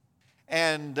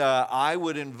And I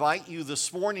would invite you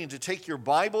this morning to take your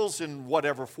Bibles in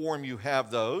whatever form you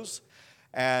have those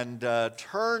and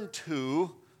turn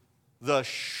to the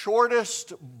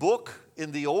shortest book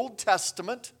in the Old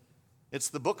Testament. It's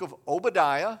the book of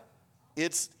Obadiah.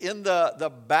 It's in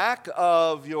the back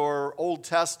of your Old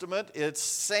Testament. It's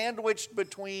sandwiched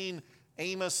between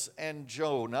Amos and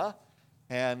Jonah.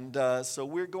 And so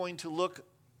we're going to look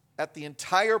at the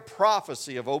entire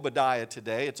prophecy of Obadiah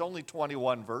today. It's only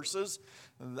 21 verses.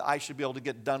 I should be able to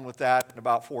get done with that in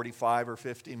about 45 or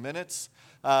 50 minutes.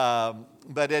 It'll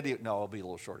be a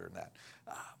little shorter than that.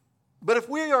 But if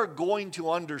we are going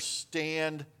to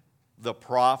understand the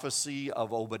prophecy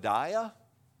of Obadiah,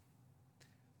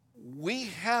 we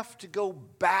have to go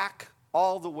back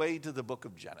all the way to the book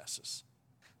of Genesis.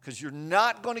 Because you're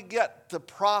not going to get the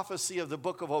prophecy of the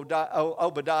book of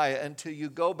Obadiah until you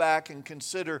go back and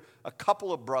consider a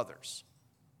couple of brothers.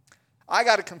 I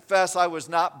got to confess, I was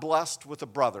not blessed with a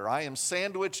brother. I am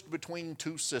sandwiched between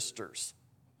two sisters.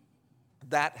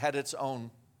 That had its own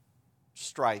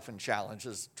strife and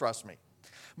challenges, trust me.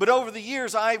 But over the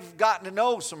years, I've gotten to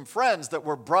know some friends that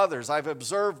were brothers. I've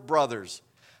observed brothers.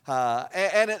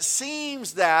 And it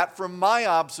seems that, from my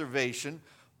observation,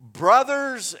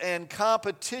 brothers and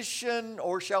competition,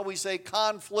 or shall we say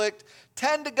conflict,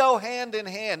 tend to go hand in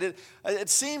hand. It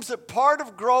seems that part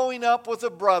of growing up with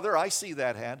a brother, I see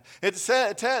that hand,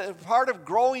 part of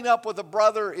growing up with a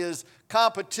brother is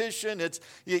competition.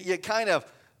 You kind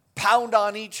of pound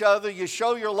on each other. You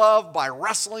show your love by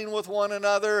wrestling with one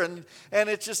another, and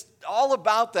it's just all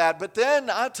about that. But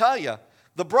then, I'll tell you,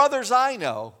 the brothers I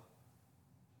know,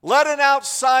 let an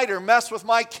outsider mess with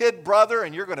my kid brother,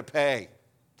 and you're going to pay.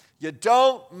 You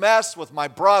don't mess with my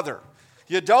brother.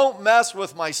 You don't mess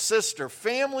with my sister.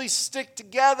 Families stick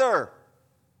together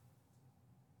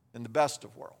in the best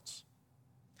of worlds.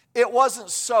 It wasn't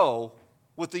so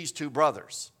with these two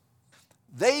brothers.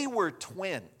 They were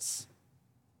twins.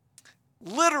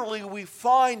 Literally, we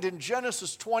find in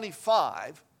Genesis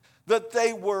 25 that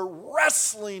they were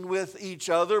wrestling with each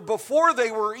other before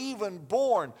they were even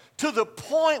born, to the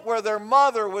point where their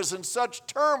mother was in such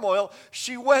turmoil,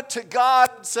 she went to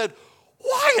God and said,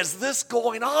 "Why is this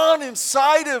going on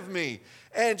inside of me?"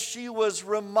 And she was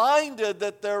reminded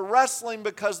that they're wrestling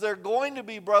because they're going to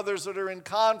be brothers that are in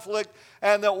conflict,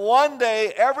 and that one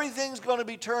day everything's going to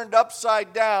be turned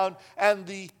upside down, and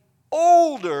the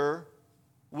older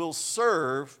will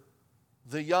serve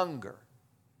the younger.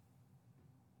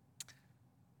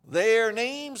 Their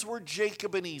names were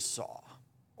Jacob and Esau.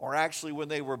 Or actually, when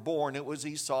they were born, it was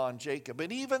Esau and Jacob.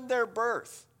 And even their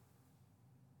birth.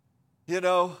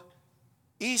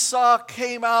 Esau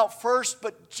came out first,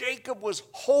 but Jacob was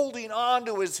holding on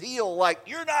to his heel like,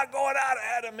 "You're not going out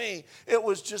ahead of me." It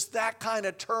was just that kind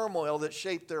of turmoil that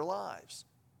shaped their lives.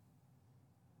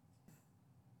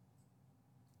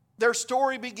 Their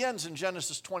story begins in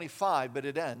Genesis 25, but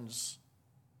it ends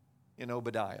in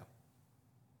Obadiah.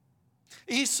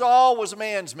 Esau was a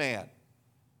man's man.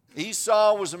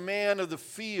 Esau was a man of the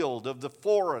field, of the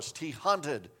forest. He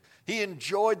hunted. He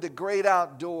enjoyed the great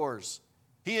outdoors.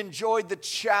 He enjoyed the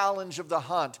challenge of the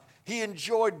hunt. He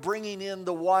enjoyed bringing in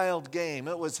the wild game.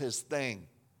 It was his thing.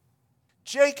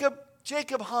 Jacob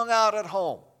hung out at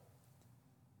home.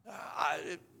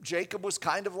 Jacob was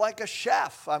kind of like a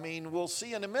chef. We'll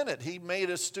see in a minute. He made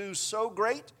a stew so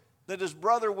great that his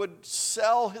brother would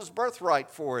sell his birthright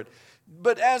for it.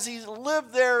 But as he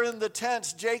lived there in the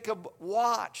tents, Jacob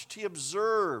watched, he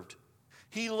observed,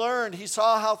 he learned, he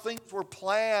saw how things were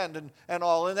planned and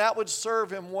all, and that would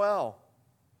serve him well.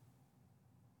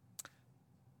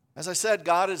 As I said,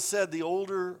 God had said the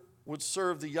older would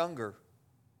serve the younger.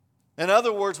 In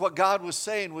other words, what God was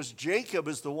saying was, Jacob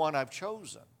is the one I've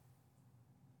chosen.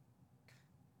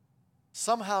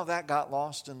 Somehow that got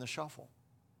lost in the shuffle.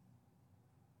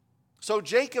 So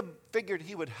Jacob figured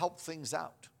he would help things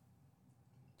out.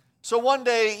 So one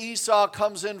day Esau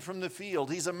comes in from the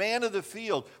field. He's a man of the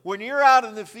field. When you're out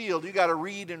in the field, you got to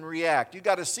read and react. You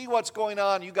got to see what's going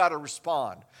on. You got to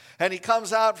respond. And he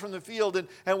comes out from the field,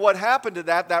 and what happened to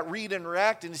that read and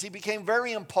react, is he became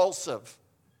very impulsive.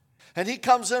 And he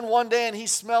comes in one day and he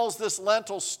smells this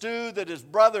lentil stew that his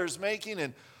brother is making,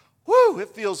 and whoo, it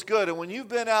feels good. And when you've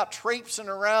been out traipsing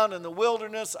around in the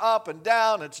wilderness, up and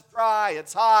down, it's dry,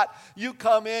 it's hot, you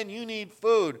come in, you need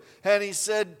food. And he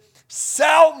said,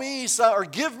 "Sell me some, or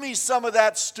give me some of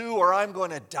that stew, or I'm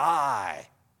going to die."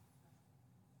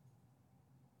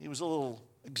 He was a little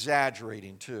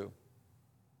exaggerating too.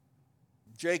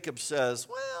 Jacob says,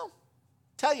 "Well,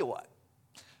 tell you what,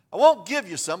 I won't give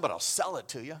you some, but I'll sell it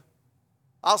to you.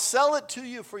 I'll sell it to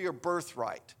you for your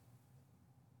birthright."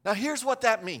 Now here's what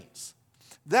that means.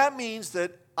 That means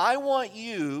that I want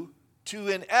you to,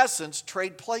 in essence,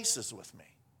 trade places with me.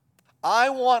 I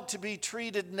want to be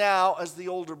treated now as the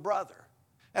older brother.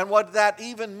 And what that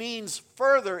even means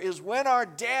further is when our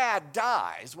dad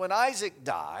dies, when Isaac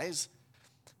dies,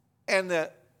 and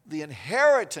the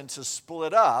inheritance is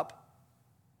split up,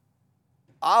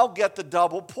 I'll get the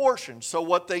double portion. So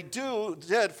what they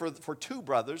did for two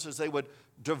brothers is they would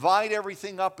divide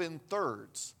everything up in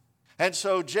thirds. And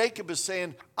so Jacob is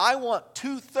saying, I want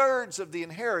 2/3 of the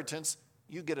inheritance,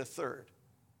 you get 1/3.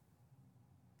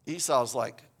 Esau's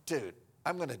like, dude,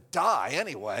 I'm going to die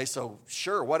anyway, so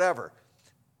sure, whatever.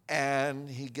 And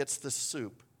he gets the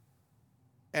soup.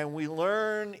 And we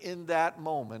learn in that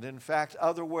moment, in fact,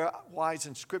 otherwise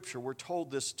in Scripture, we're told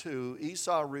this too,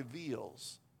 Esau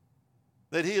reveals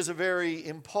that he is a very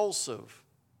impulsive,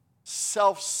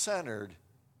 self-centered,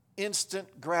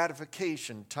 instant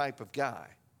gratification type of guy.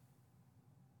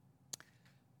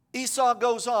 Esau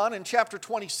goes on in chapter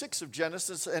 26 of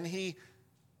Genesis, and he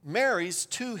marries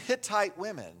 2 Hittite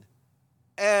women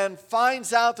and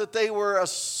finds out that they were a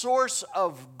source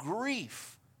of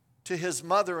grief to his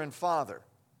mother and father,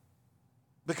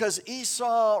 because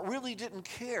Esau really didn't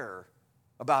care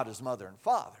about his mother and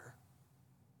father.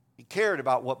 He cared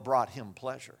about what brought him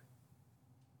pleasure.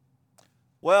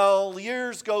 Well,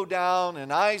 years go down,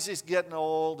 and Isaac's getting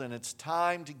old, and it's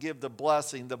time to give the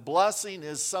blessing. The blessing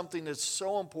is something that's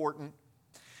so important.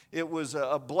 It was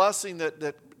a blessing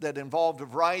that involved a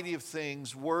variety of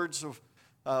things, words of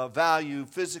value,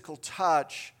 physical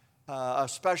touch, a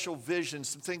special vision,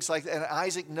 some things like that. And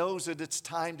Isaac knows that it's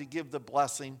time to give the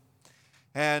blessing.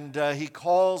 And he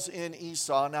calls in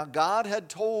Esau. Now, God had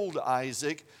told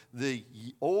Isaac, the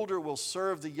older will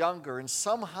serve the younger. And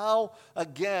somehow,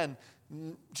 again,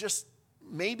 just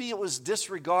maybe it was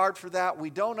disregard for that. We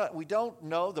don't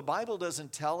know. The Bible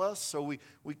doesn't tell us, so we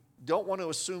don't want to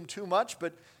assume too much.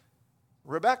 But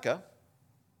Rebekah,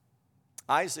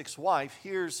 Isaac's wife,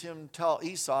 hears him tell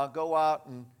Esau, go out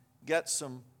and get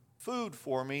some food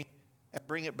for me and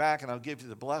bring it back, and I'll give you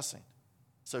the blessing.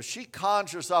 So she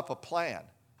conjures up a plan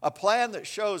that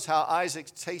shows how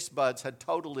Isaac's taste buds had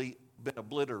totally been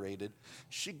obliterated.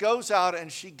 She goes out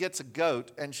and she gets a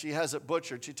goat and she has it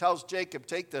butchered. She tells Jacob,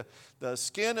 take the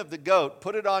skin of the goat,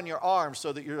 put it on your arm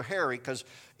so that you're hairy, because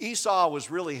Esau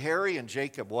was really hairy and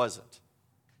Jacob wasn't.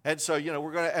 And so,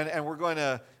 you're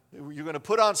going to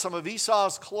put on some of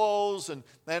Esau's clothes and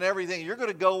everything. You're going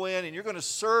to go in and you're going to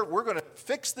serve. We're going to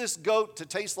fix this goat to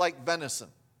taste like venison.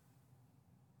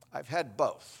 I've had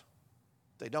both.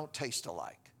 They don't taste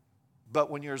alike. But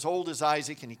when you're as old as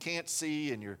Isaac and you can't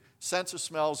see and your sense of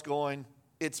smell is going,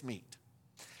 it's meat.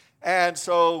 And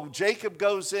so Jacob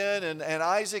goes in and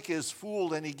Isaac is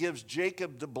fooled, and he gives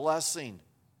Jacob the blessing,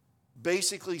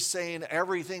 basically saying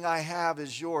everything I have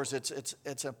is yours.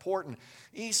 It's important.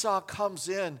 Esau comes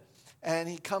in and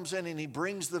he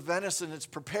brings the venison. It's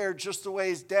prepared just the way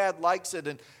his dad likes it.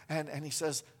 And he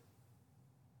says,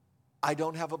 I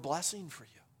don't have a blessing for you.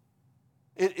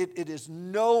 It is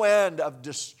no end of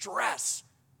distress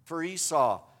for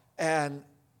Esau. And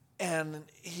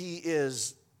he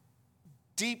is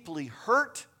deeply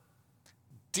hurt,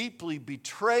 deeply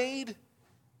betrayed,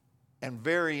 and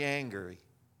very angry.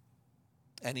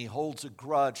 And he holds a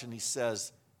grudge and he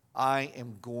says, I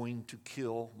am going to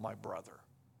kill my brother.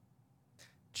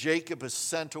 Jacob is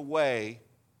sent away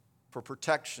for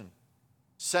protection,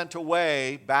 sent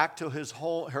away back to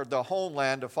the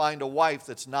homeland to find a wife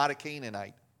that's not a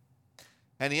Canaanite.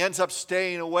 And he ends up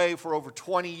staying away for over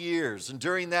 20 years. And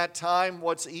during that time,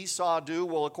 what's Esau do?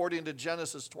 Well, according to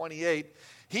Genesis 28,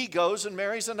 he goes and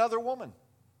marries another woman.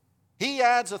 He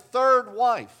adds a third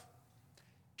wife.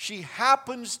 She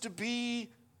happens to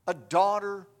be a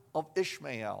daughter of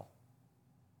Ishmael,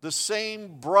 the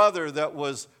same brother that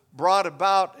was brought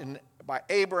about by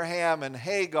Abraham and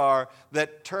Hagar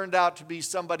that turned out to be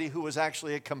somebody who was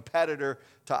actually a competitor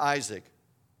to Isaac.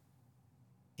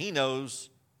 He knows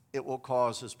it will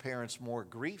cause his parents more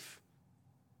grief.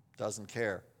 Doesn't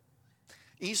care.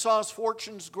 Esau's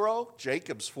fortunes grow,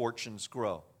 Jacob's fortunes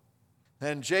grow.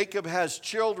 And Jacob has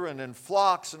children and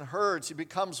flocks and herds. He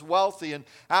becomes wealthy, and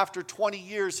after 20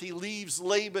 years he leaves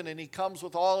Laban and he comes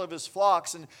with all of his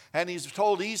flocks, and he's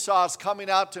told Esau's coming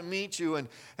out to meet you,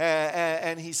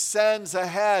 and he sends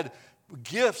ahead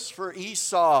gifts for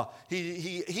Esau.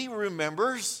 He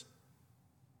remembers.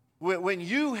 When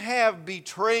you have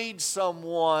betrayed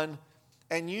someone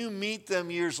and you meet them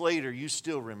years later, you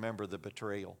still remember the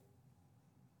betrayal.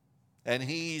 And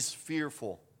he's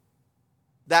fearful.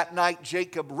 That night,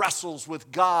 Jacob wrestles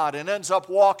with God and ends up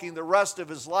walking the rest of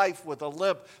his life with a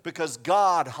limp because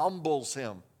God humbles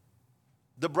him.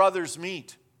 The brothers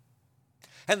meet.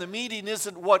 And the meeting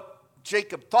isn't what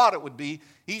Jacob thought it would be.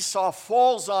 Esau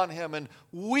falls on him and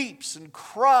weeps and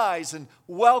cries and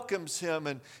welcomes him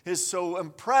and is so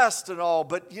impressed and all.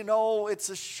 But it's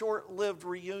a short-lived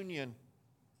reunion.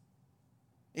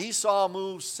 Esau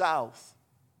moves south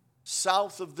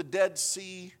of the Dead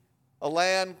Sea, a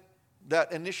land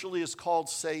that initially is called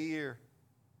Seir.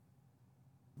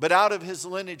 But out of his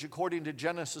lineage, according to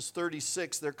Genesis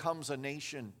 36, there comes a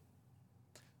nation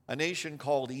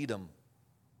called Edom.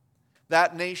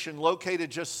 That nation,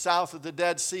 located just south of the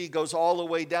Dead Sea, goes all the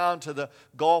way down to the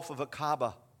Gulf of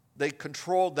Aqaba. They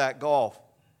controlled that Gulf.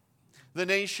 The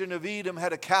nation of Edom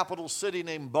had a capital city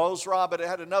named Bozrah, but it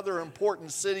had another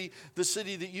important city, the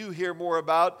city that you hear more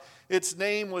about. Its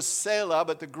name was Selah,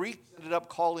 but the Greeks ended up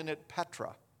calling it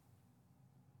Petra.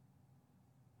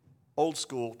 Old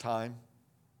school time.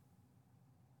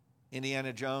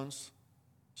 Indiana Jones,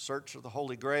 Search of the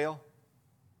Holy Grail,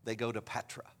 they go to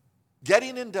Petra.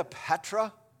 Getting into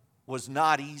Petra was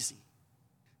not easy.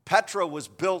 Petra was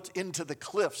built into the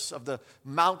cliffs of the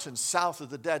mountains south of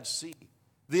the Dead Sea.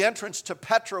 The entrance to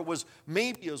Petra was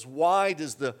maybe as wide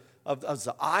as the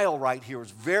aisle right here. It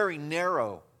was very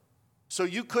narrow. So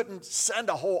you couldn't send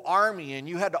a whole army in.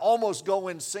 You had to almost go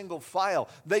in single file.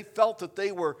 They felt that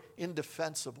they were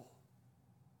indefensible.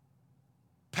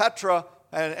 Petra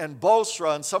and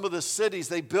Bozrah and some of the cities,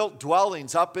 they built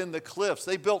dwellings up in the cliffs.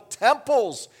 They built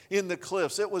temples in the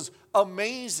cliffs. It was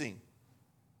amazing.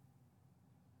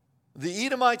 The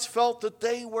Edomites felt that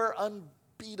they were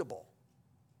unbeatable.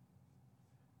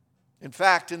 In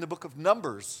fact, in the book of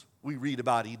Numbers, we read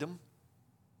about Edom.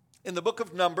 In the book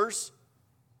of Numbers,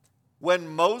 when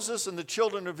Moses and the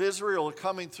children of Israel are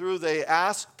coming through, they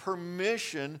ask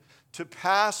permission to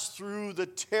pass through the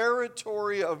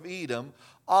territory of Edom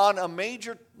on a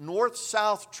major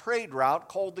north-south trade route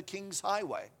called the King's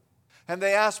Highway. And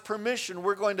they asked permission,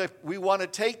 we want to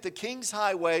take the King's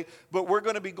Highway, but we're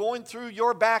going to be going through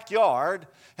your backyard,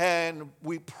 and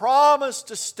we promise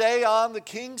to stay on the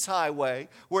King's Highway.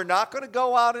 We're not going to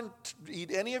go out and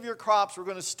eat any of your crops. We're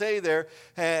going to stay there.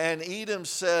 And Edom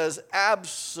says,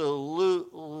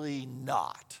 absolutely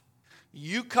not.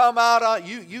 You come out,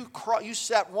 you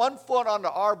set one foot onto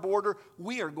our border,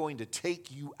 we are going to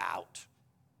take you out.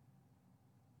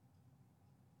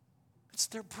 It's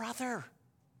their brother.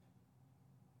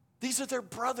 These are their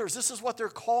brothers. This is what they're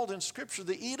called in Scripture.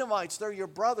 The Edomites, they're your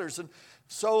brothers. And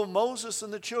so Moses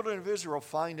and the children of Israel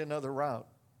find another route.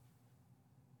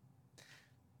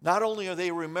 Not only are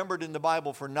they remembered in the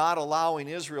Bible for not allowing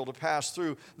Israel to pass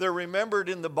through, they're remembered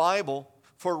in the Bible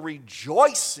for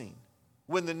rejoicing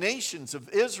when the nations of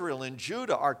Israel and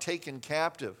Judah are taken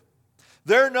captive.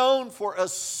 They're known for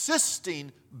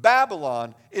assisting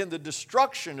Babylon in the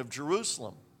destruction of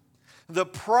Jerusalem. The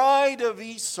pride of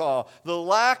Esau, the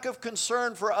lack of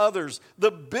concern for others,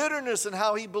 the bitterness in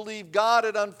how he believed God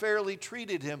had unfairly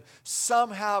treated him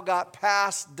somehow got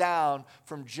passed down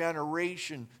from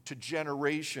generation to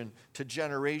generation to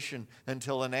generation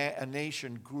until a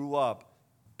nation grew up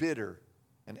bitter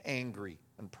and angry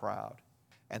and proud.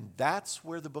 And that's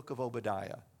where the book of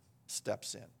Obadiah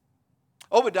steps in.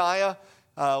 Obadiah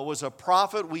was a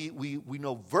prophet. We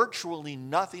know virtually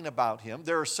nothing about him.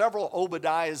 There are several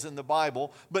Obadiahs in the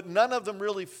Bible, but none of them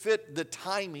really fit the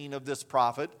timing of this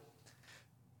prophet.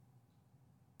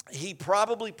 He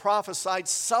probably prophesied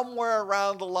somewhere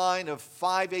around the line of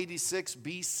 586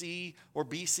 BC or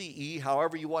BCE,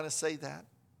 however you want to say that.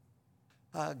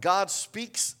 God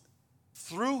speaks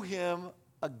through him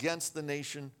against the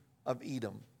nation of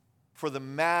Edom for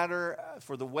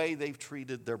the way they've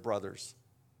treated their brothers.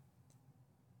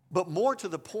 But more to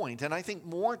the point, and I think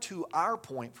more to our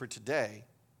point for today,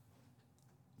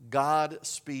 God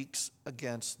speaks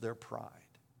against their pride.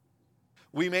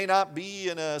 We may not be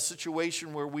in a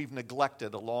situation where we've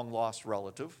neglected a long-lost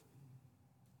relative,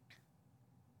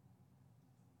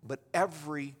 but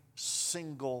every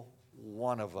single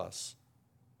one of us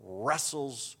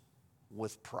wrestles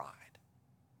with pride.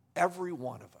 Every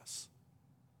one of us.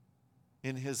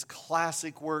 In his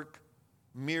classic work,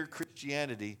 Mere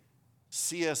Christianity,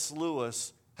 C.S.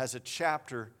 Lewis has a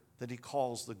chapter that he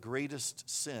calls The Greatest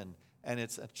Sin, and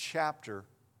it's a chapter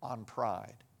on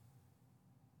pride.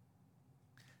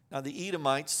 Now, the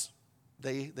Edomites,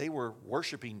 they were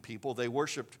worshiping people. They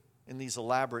worshiped in these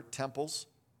elaborate temples,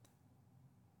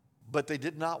 but they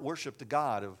did not worship the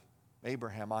God of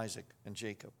Abraham, Isaac, and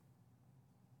Jacob.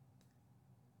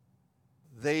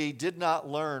 They did not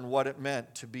learn what it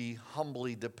meant to be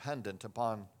humbly dependent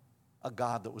upon a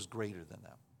God that was greater than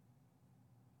them.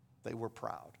 They were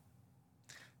proud.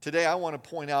 Today, I want to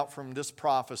point out from this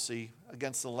prophecy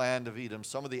against the land of Edom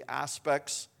some of the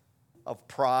aspects of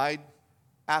pride,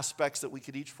 aspects that we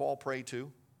could each fall prey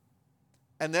to.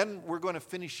 And then we're going to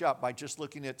finish up by just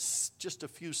looking at just a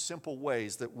few simple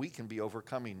ways that we can be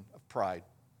overcoming of pride.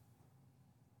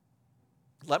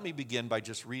 Let me begin by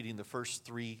just reading the first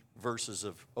 3 verses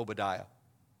of Obadiah.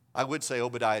 I would say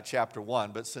Obadiah chapter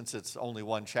 1, but since it's only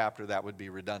one chapter, that would be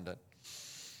redundant.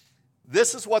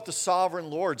 This is what the sovereign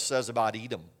Lord says about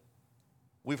Edom.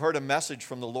 We've heard a message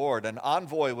from the Lord. An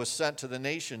envoy was sent to the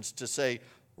nations to say,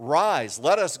 "Rise,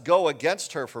 let us go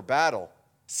against her for battle.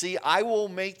 See, I will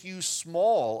make you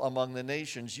small among the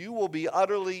nations. You will be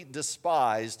utterly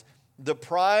despised. The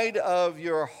pride of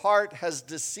your heart has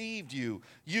deceived you,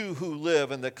 you who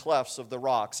live in the clefts of the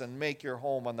rocks and make your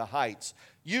home on the heights.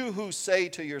 You who say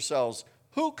to yourselves,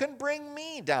 who can bring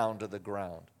me down to the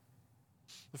ground?"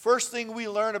 The first thing we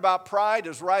learn about pride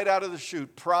is right out of the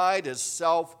chute. Pride is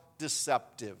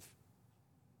self-deceptive.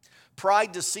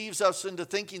 Pride deceives us into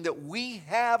thinking that we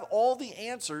have all the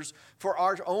answers for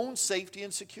our own safety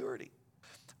and security.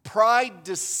 Pride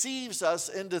deceives us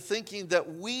into thinking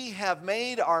that we have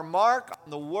made our mark on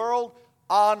the world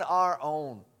on our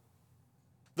own.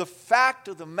 The fact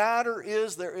of the matter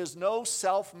is there is no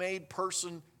self-made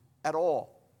person at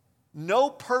all. No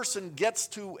person gets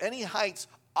to any heights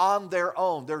on their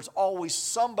own. There's always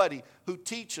somebody who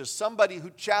teaches, somebody who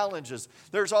challenges.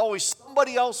 There's always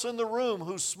somebody else in the room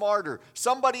who's smarter,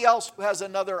 somebody else who has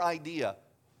another idea.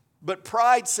 But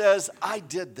pride says, I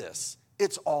did this.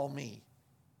 It's all me.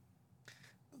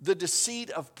 The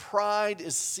deceit of pride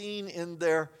is seen in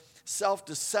their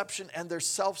self-deception and their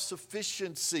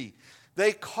self-sufficiency.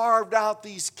 They carved out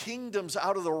these kingdoms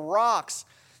out of the rocks,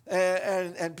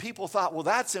 and people thought, well,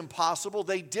 that's impossible.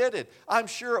 They did it. I'm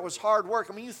sure it was hard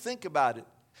work. I mean, you think about it.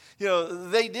 You know,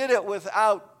 they did it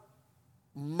without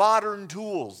modern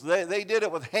tools. They did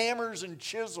it with hammers and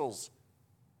chisels,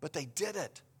 but they did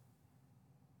it.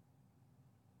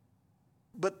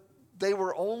 But they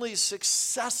were only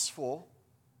successful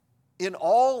in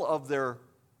all of their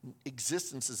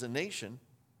existence as a nation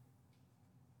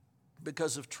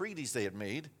because of treaties they had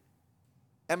made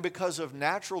and because of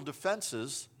natural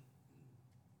defenses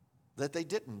that they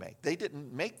didn't make. They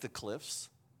didn't make the cliffs.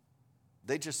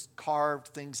 They just carved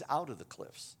things out of the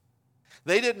cliffs.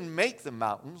 They didn't make the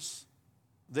mountains.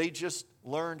 They just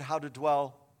learned how to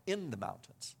dwell in the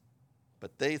mountains.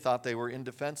 But they thought they were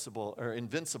indefensible or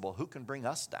invincible. Who can bring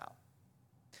us down?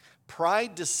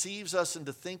 Pride deceives us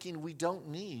into thinking we don't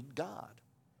need God.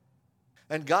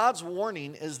 And God's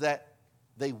warning is that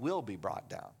they will be brought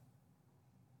down.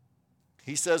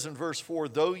 He says in verse 4,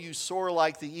 though you soar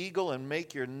like the eagle and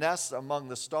make your nest among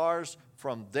the stars,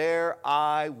 from there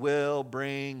I will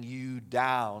bring you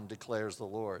down, declares the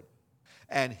Lord.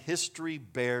 And history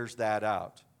bears that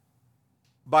out.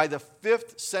 By the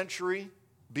 5th century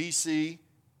BC,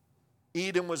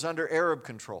 Edom was under Arab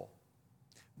control.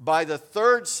 By the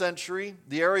 3rd century,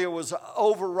 the area was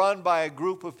overrun by a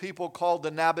group of people called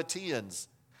the Nabateans.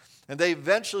 And they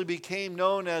eventually became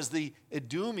known as the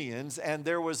Edomians, and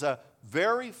there was a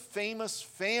very famous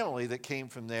family that came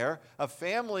from there, a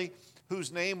family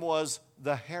whose name was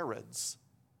the Herods.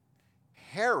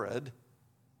 Herod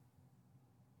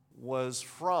was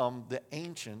from the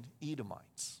ancient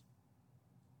Edomites.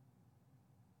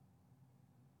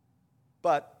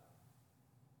 But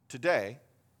today,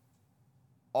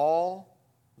 all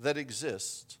that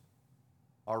exists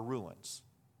are ruins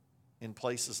in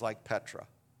places like Petra,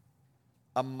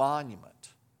 a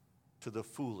monument to the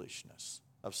foolishness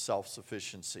of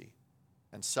self-sufficiency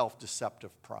and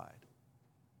self-deceptive pride.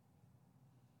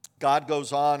 God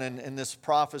goes on in this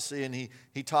prophecy, and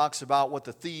he talks about what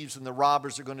the thieves and the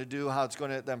robbers are going to do, how it's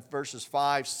going to, then verses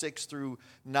 5, 6 through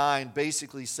 9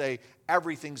 basically say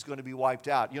everything's going to be wiped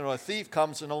out. You know, a thief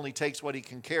comes and only takes what he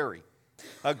can carry.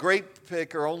 A grape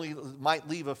picker only might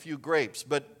leave a few grapes,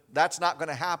 but that's not going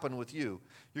to happen with you.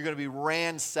 You're going to be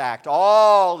ransacked.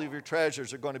 All of your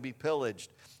treasures are going to be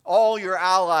pillaged. All your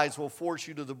allies will force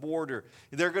you to the border.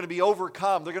 They're going to be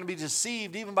overcome. They're going to be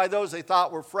deceived even by those they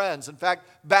thought were friends. In fact,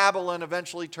 Babylon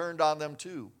eventually turned on them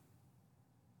too.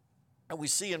 And we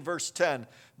see in verse 10,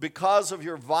 because of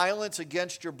your violence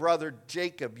against your brother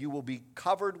Jacob, you will be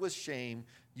covered with shame.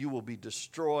 You will be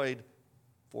destroyed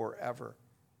forever.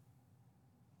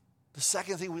 The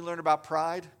second thing we learn about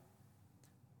pride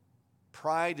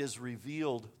is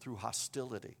revealed through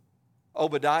hostility.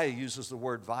 Obadiah uses the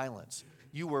word violence.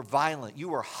 You were violent. You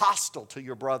were hostile to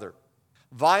your brother.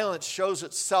 Violence shows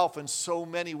itself in so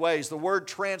many ways. The word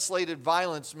translated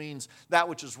violence means that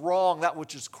which is wrong, that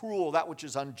which is cruel, that which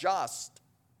is unjust.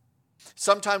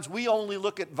 Sometimes we only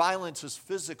look at violence as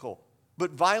physical,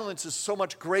 but violence is so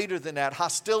much greater than that.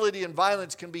 Hostility and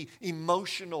violence can be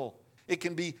emotional. It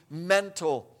can be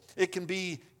mental. It can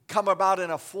be come about in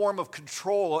a form of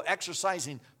control or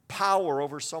exercising power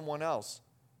over someone else.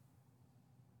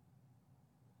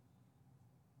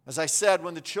 As I said,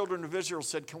 when the children of Israel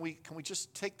said, can we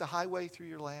just take the highway through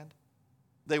your land?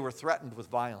 They were threatened with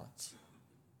violence.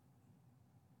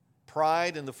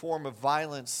 Pride in the form of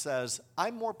violence says,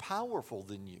 I'm more powerful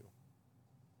than you.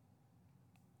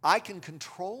 I can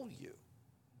control you.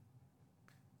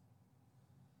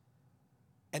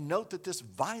 And note that this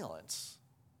violence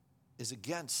is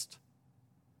against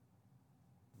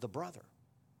the brother.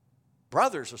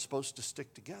 Brothers are supposed to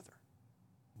stick together.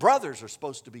 Brothers are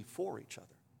supposed to be for each other.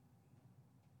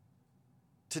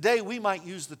 Today we might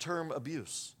use the term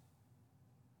abuse.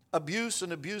 Abuse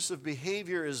and abusive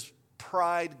behavior is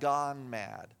pride gone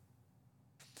mad.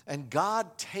 And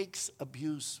God takes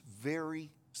abuse very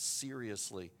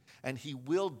seriously, and He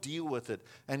will deal with it.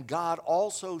 And God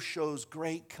also shows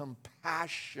great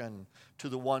compassion to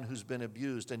the one who's been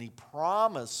abused, and He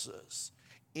promises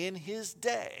in His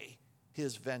day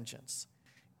His vengeance.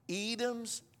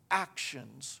 Edom's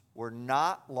actions were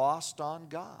not lost on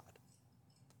God.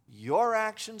 Your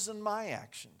actions and my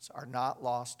actions are not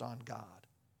lost on God.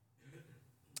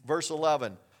 Verse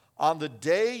 11, on the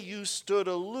day you stood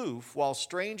aloof while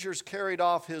strangers carried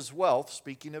off his wealth,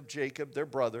 speaking of Jacob, their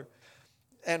brother,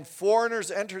 and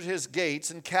foreigners entered his gates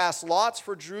and cast lots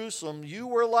for Jerusalem, you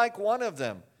were like one of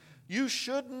them. You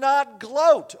should not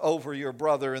gloat over your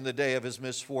brother in the day of his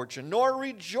misfortune, nor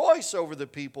rejoice over the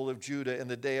people of Judah in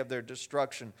the day of their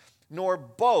destruction, nor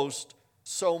boast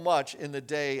so much in the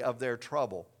day of their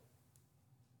trouble.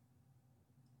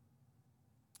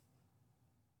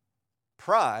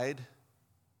 Pride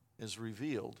is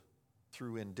revealed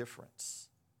through indifference.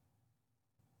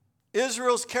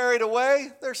 Israel's carried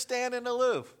away, they're standing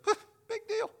aloof. Big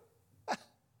deal.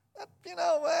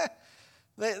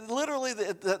 Literally,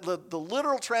 the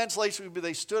literal translation would be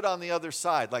they stood on the other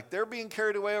side. Like they're being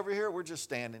carried away over here, we're just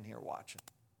standing here watching.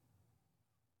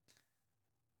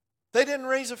 They didn't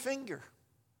raise a finger.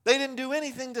 They didn't do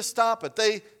anything to stop it.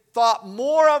 They thought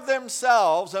more of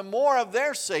themselves and more of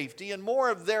their safety and more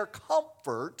of their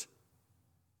comfort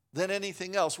than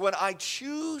anything else. When I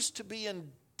choose to be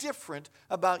indifferent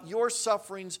about your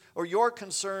sufferings or your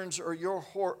concerns or your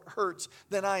hurts,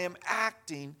 then I am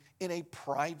acting in a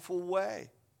prideful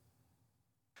way.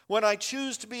 When I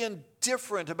choose to be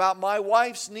indifferent about my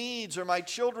wife's needs or my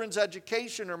children's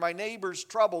education or my neighbor's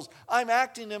troubles, I'm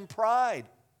acting in pride.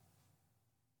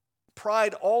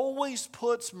 Pride always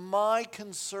puts my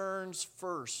concerns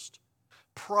first.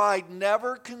 Pride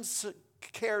never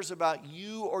cares about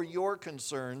you or your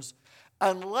concerns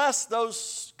unless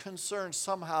those concerns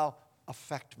somehow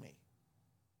affect me.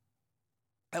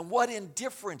 And what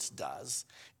indifference does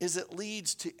is it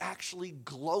leads to actually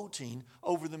gloating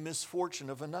over the misfortune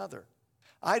of another.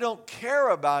 I don't care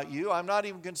about you. I'm not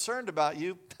even concerned about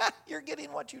you. You're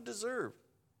getting what you deserve.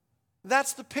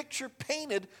 That's the picture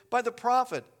painted by the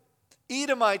prophet.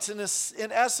 Edomites,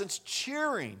 in essence,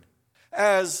 cheering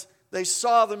as they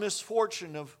saw the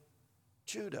misfortune of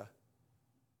Judah.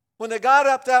 When they got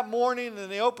up that morning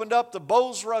and they opened up the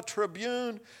Bozrah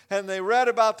Tribune and they read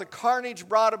about the carnage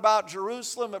brought about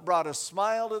Jerusalem, it brought a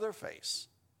smile to their face.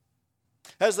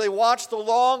 As they watched the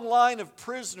long line of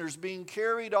prisoners being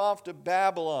carried off to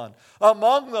Babylon,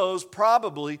 among those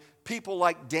probably people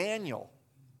like Daniel,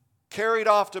 carried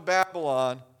off to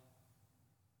Babylon,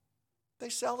 they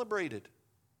celebrated.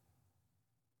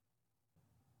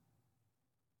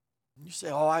 You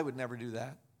say, oh, I would never do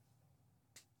that.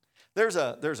 There's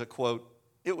a quote.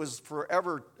 It was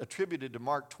forever attributed to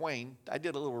Mark Twain. I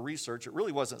did a little research. It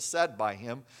really wasn't said by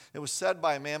him. It was said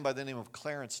by a man by the name of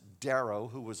Clarence Darrow,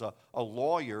 who was a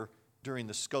lawyer during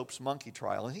the Scopes monkey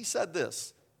trial. And he said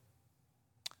this: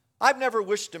 I've never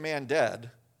wished a man dead,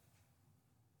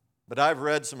 but I've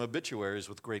read some obituaries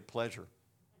with great pleasure.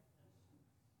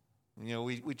 You know,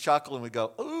 we chuckle and we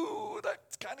go, ooh, that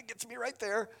kind of gets me right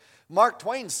there. Mark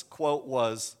Twain's quote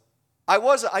was,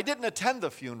 I didn't attend the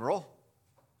funeral,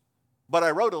 but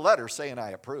I wrote a letter saying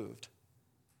I approved.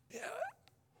 Yeah.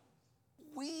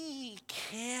 We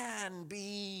can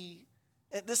be,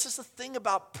 and this is the thing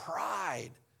about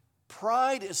pride.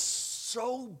 Pride is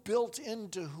so built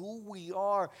into who we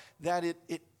are that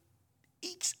it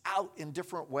ekes out in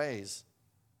different ways.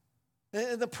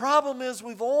 And the problem is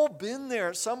we've all been there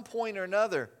at some point or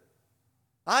another.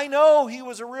 I know he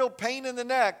was a real pain in the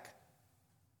neck.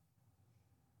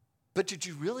 But did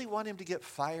you really want him to get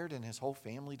fired and his whole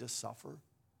family to suffer?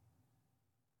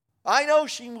 I know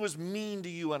she was mean to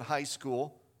you in high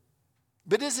school.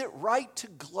 But is it right to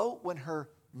gloat when her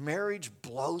marriage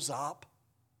blows up?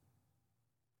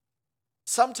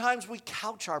 Sometimes we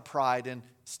couch our pride in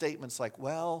statements like,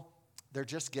 well, they're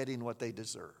just getting what they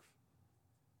deserve.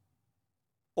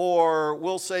 Or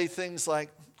we'll say things like,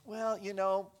 well,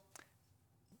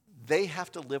 they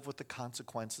have to live with the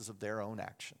consequences of their own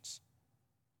actions.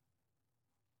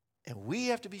 And we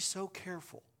have to be so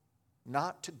careful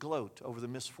not to gloat over the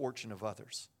misfortune of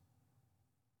others.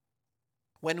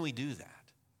 When we do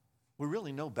that, we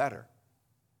really know better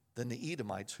than the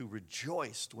Edomites who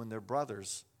rejoiced when their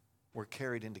brothers were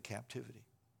carried into captivity.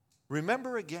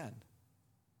 Remember again,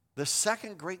 the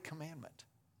second great commandment: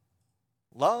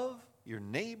 love your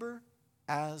neighbor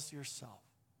as yourself.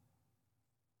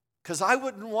 Because I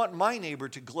wouldn't want my neighbor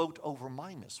to gloat over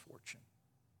my misfortune.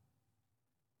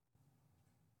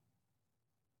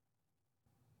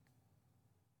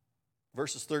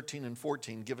 Verses 13 and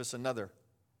 14 give us another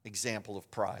example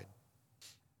of pride.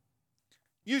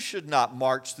 You should not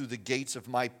march through the gates of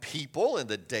my people in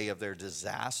the day of their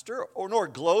disaster, nor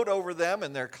gloat over them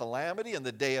in their calamity in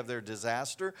the day of their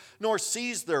disaster, nor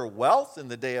seize their wealth in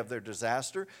the day of their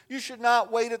disaster. You should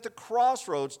not wait at the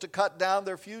crossroads to cut down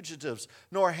their fugitives,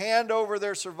 nor hand over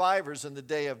their survivors in the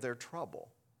day of their trouble.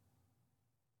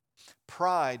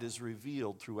 Pride is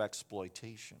revealed through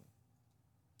exploitation.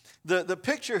 The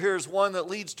picture here is one that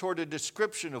leads toward a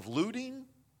description of looting.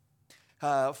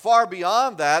 Far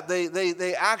beyond that,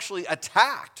 they actually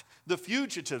attacked the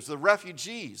fugitives, the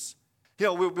refugees.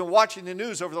 We've been watching the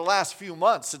news over the last few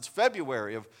months, since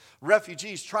February, of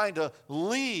refugees trying to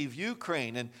leave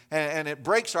Ukraine. And it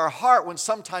breaks our heart when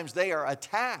sometimes they are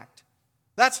attacked.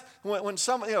 That's when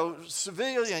some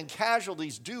civilian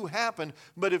casualties do happen,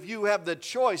 but if you have the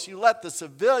choice, you let the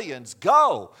civilians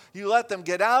go. You let them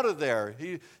get out of there.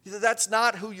 That's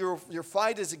not who your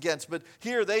fight is against. But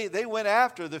here they went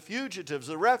after the fugitives,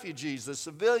 the refugees, the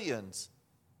civilians.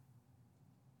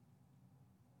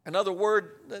 In other words,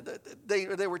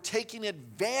 they were taking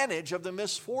advantage of the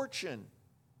misfortune.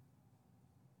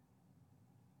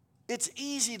 It's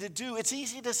easy to do. It's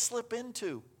easy to slip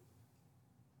into.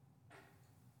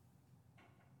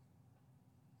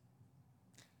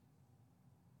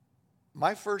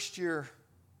 My first year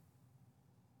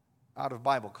out of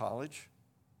Bible college,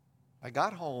 I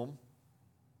got home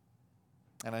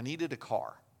and I needed a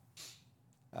car.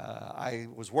 I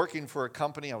was working for a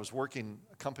company. A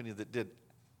company that did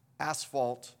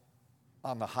asphalt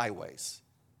on the highways.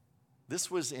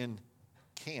 This was in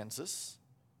Kansas,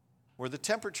 where the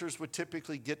temperatures would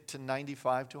typically get to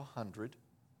 95 to 100.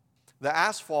 The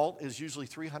asphalt is usually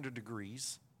 300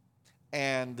 degrees,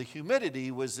 and the humidity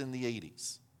was in the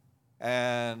 80s.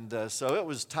 And so it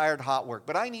was tired, hot work.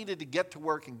 But I needed to get to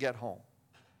work and get home.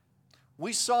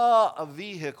 We saw a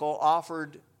vehicle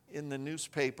offered in the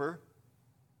newspaper,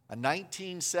 a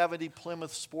 1970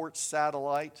 Plymouth Sports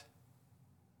Satellite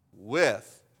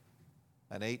with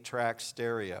an 8-track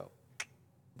stereo.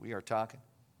 We are talking.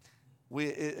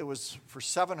 It was for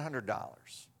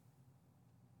 $700.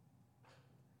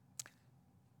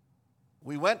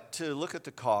 We went to look at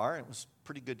the car. It was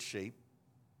pretty good shape.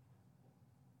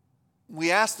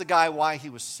 We asked the guy why he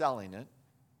was selling it.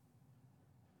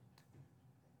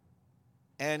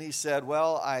 And he said,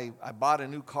 well, I bought a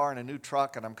new car and a new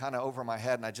truck, and I'm kind of over my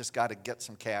head, and I just got to get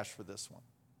some cash for this one.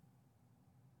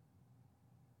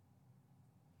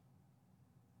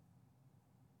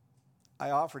 I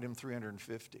offered him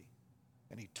 $350,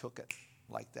 and he took it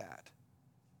like that.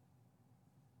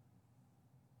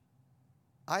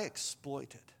 I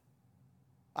exploited.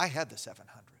 I had the $700.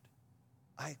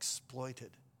 I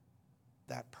exploited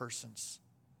that person's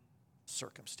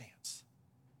circumstance.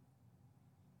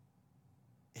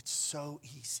 It's so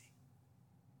easy.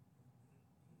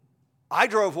 I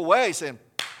drove away saying,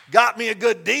 got me a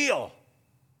good deal.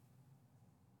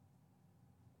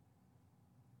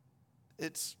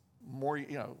 It's more,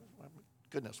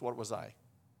 goodness, what was I,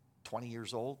 20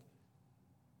 years old?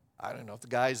 I don't know if the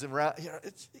guy's around.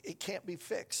 It can't be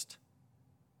fixed.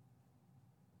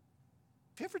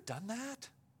 Have you ever done that?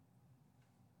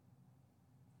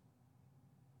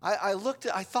 I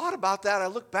thought about that. I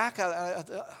looked back.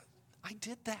 I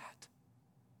did that.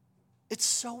 It's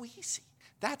so easy.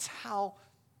 That's how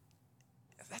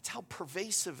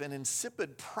pervasive and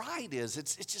insipid pride is.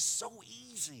 It's just so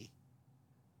easy.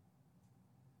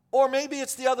 Or maybe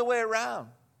it's the other way around.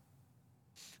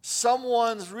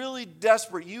 Someone's really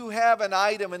desperate. You have an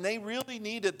item and they really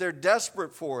need it. They're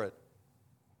desperate for it.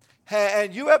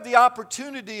 And you have the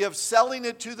opportunity of selling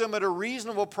it to them at a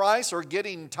reasonable price or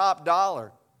getting top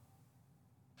dollar.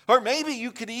 Or maybe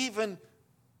you could even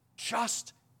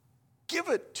just give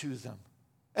it to them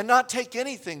and not take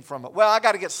anything from it. Well, I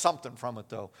got to get something from it,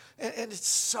 though. And it's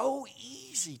so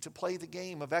easy to play the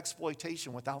game of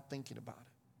exploitation without thinking about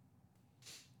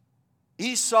it.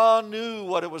 Esau knew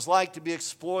what it was like to be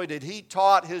exploited. He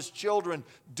taught his children,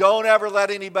 don't ever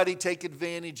let anybody take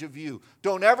advantage of you.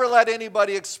 Don't ever let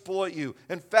anybody exploit you.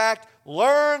 In fact,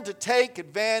 learn to take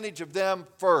advantage of them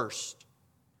first,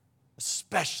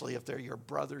 especially if they're your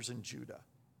brothers in Judah.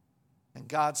 And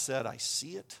God said, I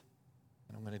see it,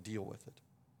 and I'm going to deal with it.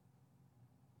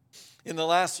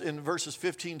 In verses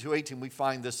 15 to 18, we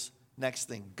find this next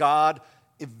thing. God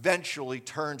eventually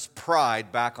turns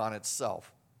pride back on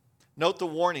itself. Note the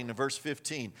warning in verse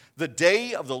 15. The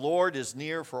day of the Lord is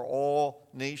near for all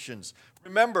nations.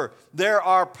 Remember, there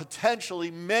are potentially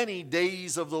many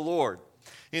days of the Lord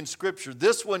in Scripture.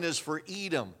 This one is for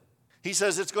Edom. He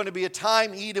says it's going to be a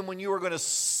time, Edom, when you are going to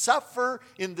suffer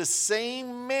in the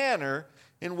same manner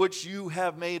in which you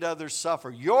have made others suffer.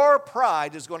 Your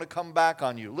pride is going to come back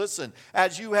on you. Listen,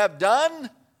 as you have done,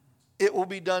 it will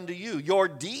be done to you. Your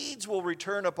deeds will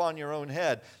return upon your own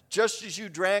head. Just as you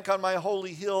drank on my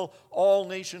holy hill, all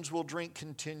nations will drink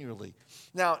continually.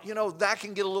 Now, that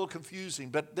can get a little confusing,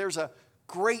 but there's a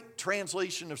great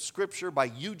translation of Scripture by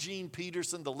Eugene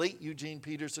Peterson, the late Eugene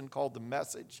Peterson, called The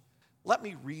Message. Let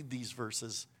me read these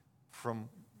verses from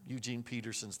Eugene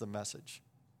Peterson's The Message.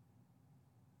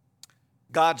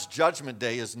 God's judgment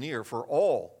day is near for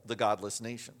all the godless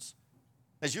nations.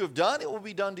 As you have done, it will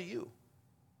be done to you.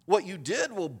 What you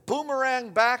did will boomerang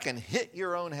back and hit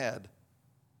your own head.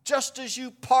 Just as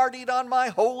you partied on my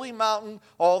holy mountain,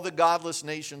 all the godless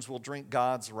nations will drink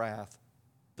God's wrath.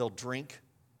 They'll drink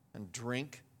and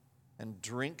drink and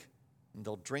drink, and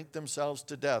they'll drink themselves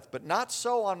to death. But not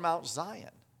so on Mount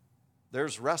Zion.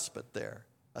 There's respite there,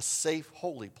 a safe,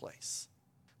 holy place.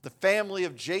 The family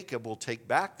of Jacob will take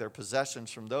back their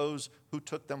possessions from those who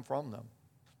took them from them.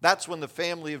 That's when the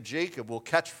family of Jacob will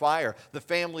catch fire, the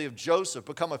family of Joseph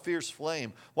become a fierce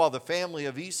flame, while the family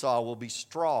of Esau will be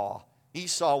straw.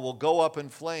 Esau will go up in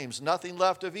flames. Nothing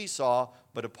left of Esau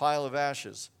but a pile of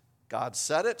ashes. God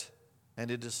said it, and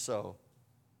it is so.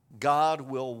 God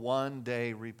will one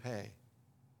day repay.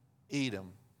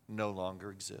 Edom no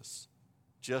longer exists.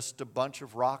 Just a bunch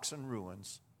of rocks and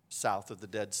ruins south of the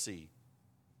Dead Sea.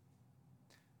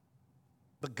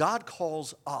 But God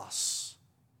calls us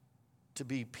to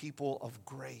be people of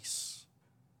grace.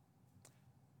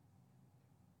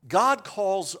 God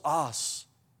calls us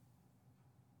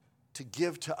to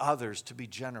give to others, to be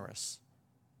generous.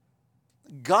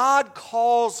 God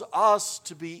calls us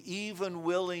to be even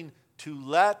willing to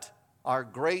let our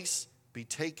grace be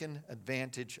taken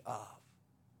advantage of.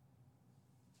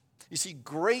 You see,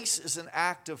 grace is an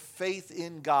act of faith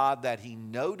in God that He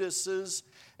notices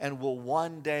and will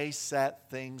one day set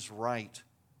things right.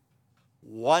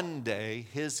 One day,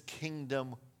 His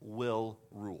kingdom will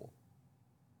rule.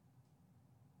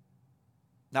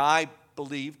 Now, I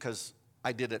believe, because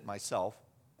I did it myself,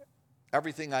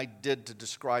 everything I did to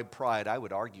describe pride, I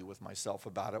would argue with myself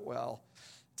about it. Well,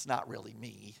 it's not really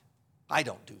me. I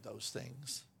don't do those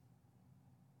things.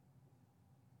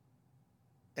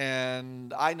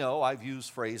 And I know I've used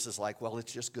phrases like, well,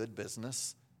 it's just good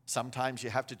business. Sometimes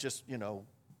you have to just,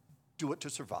 do it to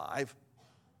survive.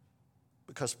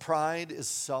 Because pride is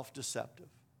self-deceptive.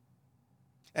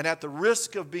 And at the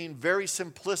risk of being very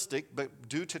simplistic, but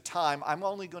due to time, I'm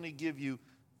only going to give you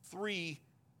 3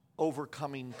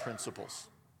 overcoming principles.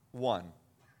 1,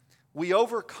 we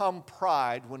overcome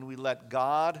pride when we let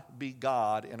God be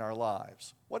God in our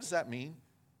lives. What does that mean?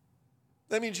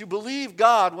 That means you believe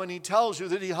God when He tells you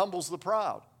that He humbles the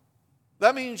proud.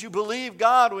 That means you believe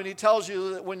God when He tells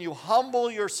you that when you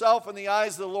humble yourself in the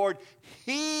eyes of the Lord,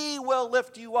 He will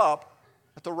lift you up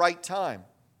at the right time.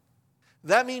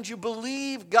 That means you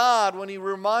believe God when He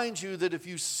reminds you that if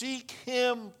you seek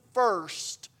Him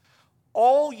first,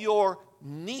 all your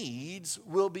needs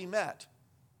will be met.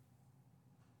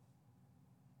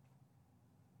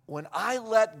 When I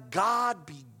let God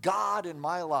be God in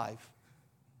my life,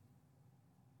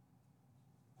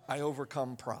 I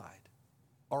overcome pride,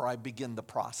 or I begin the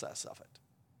process of it.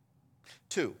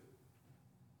 2,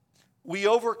 we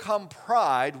overcome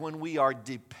pride when we are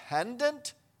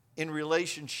dependent in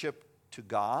relationship to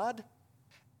God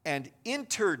and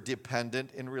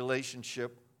interdependent in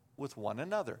relationship with one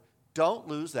another. Don't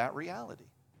lose that reality.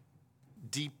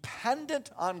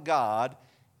 Dependent on God,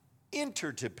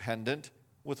 interdependent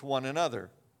with one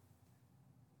another.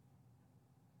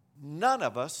 None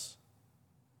of us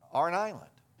are an island.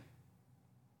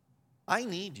 I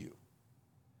need you.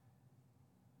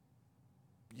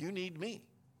 You need me.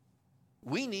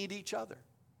 We need each other.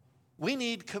 We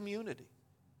need community.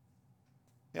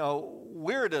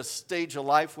 We're at a stage of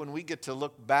life when we get to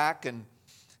look back and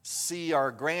see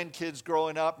our grandkids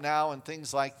growing up now and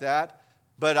things like that.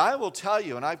 But I will tell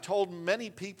you, and I've told many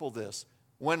people this,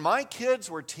 When my kids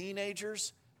were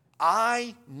teenagers,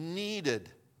 I needed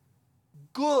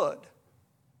good,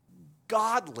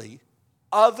 godly,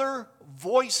 other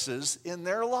voices in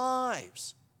their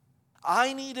lives.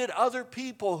 I needed other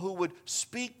people who would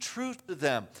speak truth to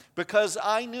them because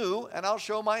I knew, and I'll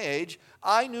show my age,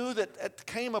 I knew that it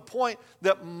came a point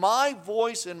that my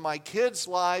voice in my kids'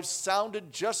 lives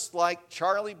sounded just like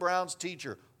Charlie Brown's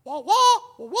teacher. Wah, wah,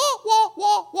 wah, wah,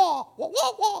 wah, wah, wah,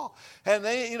 wah, wah. And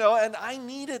and I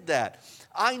needed that.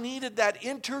 I needed that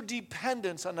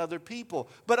interdependence on other people,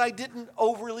 but I didn't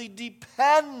overly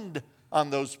depend on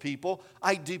those people.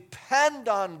 I depend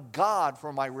on God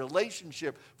for my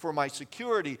relationship, for my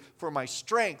security, for my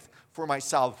strength, for my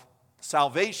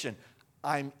salvation.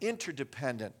 I'm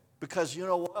interdependent because you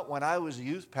know what? When I was a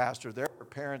youth pastor, there were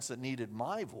parents that needed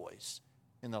my voice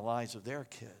in the lives of their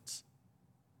kids.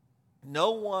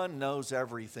 No one knows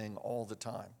everything all the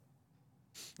time.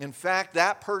 In fact,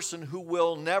 that person who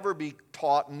will never be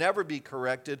taught, never be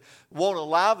corrected, won't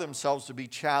allow themselves to be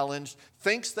challenged,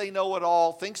 thinks they know it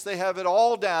all, thinks they have it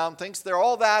all down, thinks they're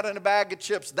all that in a bag of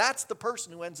chips, that's the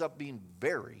person who ends up being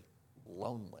very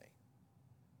lonely.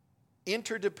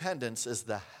 Interdependence is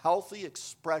the healthy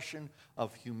expression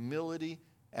of humility,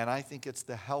 and I think it's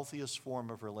the healthiest form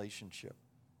of relationship.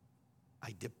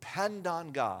 I depend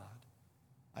on God.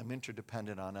 I'm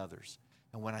interdependent on others.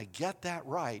 And when I get that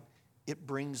right, it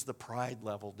brings the pride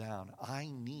level down. I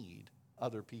need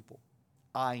other people.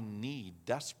 I need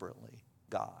desperately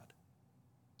God.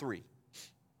 3,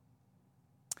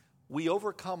 we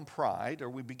overcome pride, or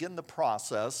we begin the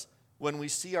process when we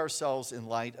see ourselves in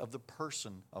light of the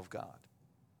person of God.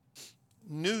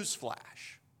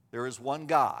 Newsflash, there is one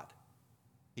God.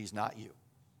 He's not you.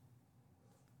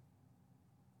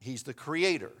 He's the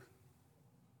creator.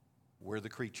 We're the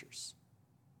creatures.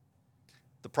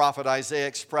 The prophet Isaiah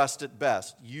expressed it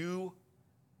best.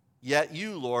 Yet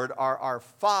you, Lord, are our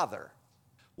Father.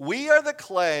 We are the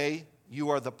clay, you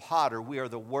are the potter. We are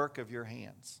the work of your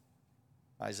hands.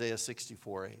 Isaiah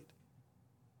 64:8.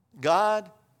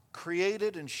 God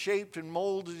created and shaped and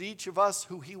molded each of us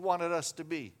who he wanted us to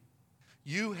be.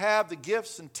 You have the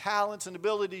gifts and talents and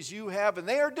abilities you have, and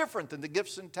they are different than the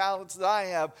gifts and talents that I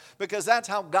have because that's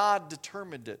how God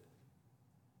determined it.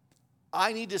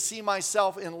 I need to see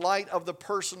myself in light of the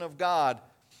person of God.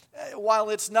 While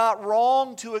it's not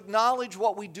wrong to acknowledge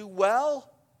what we do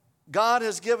well, God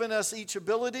has given us each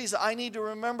abilities. I need to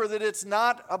remember that it's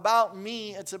not about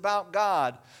me, it's about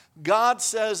God. God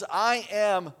says, I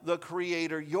am the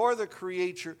creator. You're the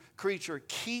creature.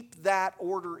 Keep that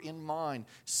order in mind.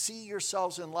 See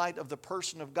yourselves in light of the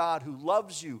person of God who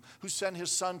loves you, who sent his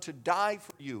son to die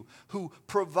for you, who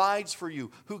provides for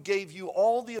you, who gave you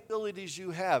all the abilities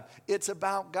you have. It's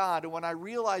about God. And when I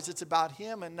realize it's about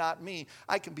him and not me,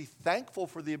 I can be thankful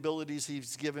for the abilities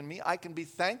he's given me. I can be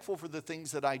thankful for the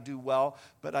things that I do well,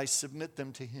 but I submit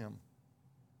them to him.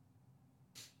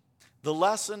 The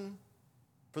lesson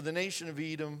for the nation of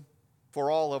Edom, for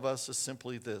all of us, is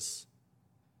simply this.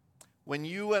 When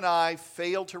you and I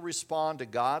fail to respond to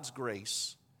God's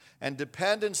grace and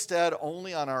depend instead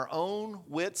only on our own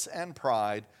wits and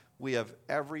pride, we have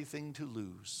everything to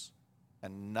lose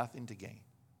and nothing to gain.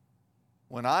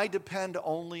 When I depend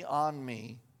only on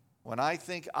me, when I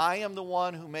think I am the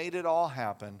one who made it all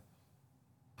happen,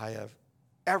 I have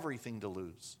everything to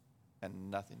lose and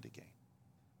nothing to gain.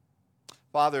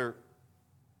 Father,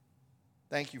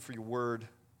 thank you for your word.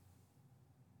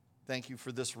 Thank you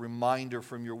for this reminder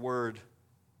from your word.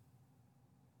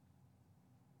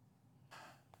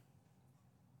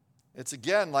 It's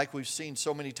again like we've seen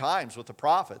so many times with the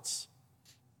prophets.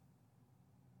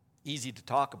 Easy to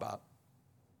talk about,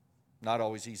 not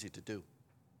always easy to do.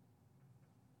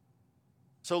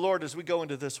 So Lord, as we go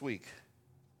into this week,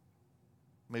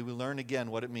 may we learn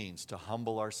again what it means to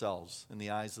humble ourselves in the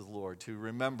eyes of the Lord, to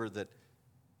remember that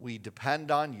we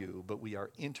depend on you, but we are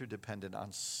interdependent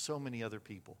on so many other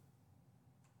people.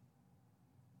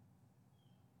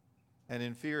 And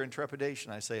in fear and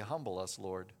trepidation, I say, humble us,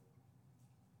 Lord,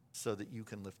 so that you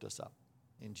can lift us up.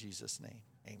 In Jesus' name,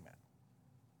 amen.